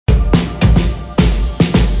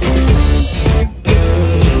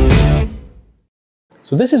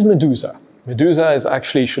So this is Medusa. Medusa is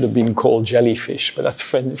actually should have been called Jellyfish, but that's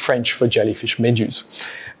French for jellyfish, Méduse.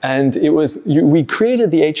 And it was, we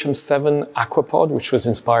created the HM7 aquapod, which was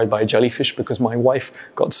inspired by jellyfish because my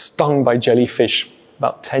wife got stung by jellyfish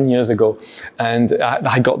about 10 years ago, and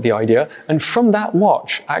I got the idea. And from that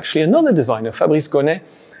watch, actually another designer, Fabrice Gonnet,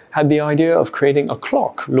 had the idea of creating a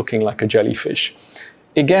clock looking like a jellyfish.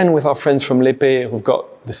 Again, with our friends from L'Épée, who've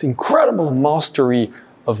got this incredible mastery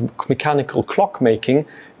of mechanical clock making,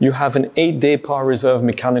 you have an 8-day par reserve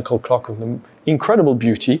mechanical clock of incredible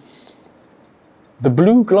beauty. The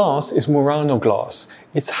blue glass is Murano glass.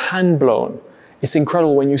 It's hand-blown. It's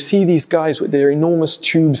incredible when you see these guys with their enormous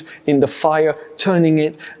tubes in the fire, turning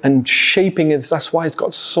it and shaping it. That's why it's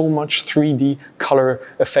got so much 3D color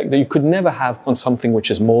effect that you could never have on something which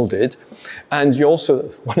is molded. And you also,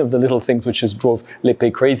 one of the little things which has drove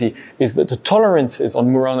L'Épée crazy is that the tolerances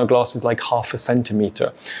on Murano glass is like 0.5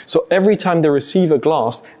 centimeter. So every time they receive a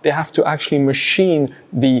glass, they have to actually machine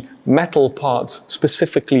the metal parts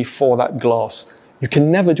specifically for that glass. You can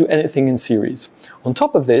never do anything in series. On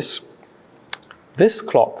top of this, this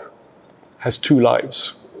clock has 2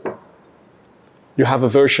 lives. You have a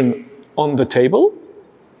version on the table,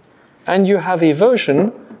 and you have a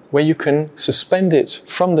version where you can suspend it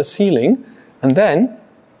from the ceiling, and then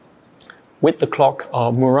with the clock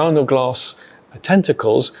are Murano glass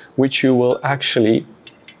tentacles, which you will actually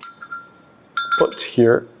put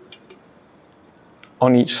here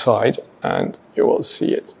on each side, and you will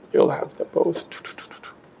see it. You'll have them both.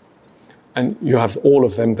 And you have all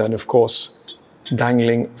of them then, of course,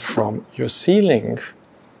 dangling from your ceiling.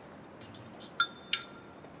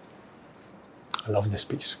 I love this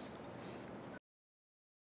piece.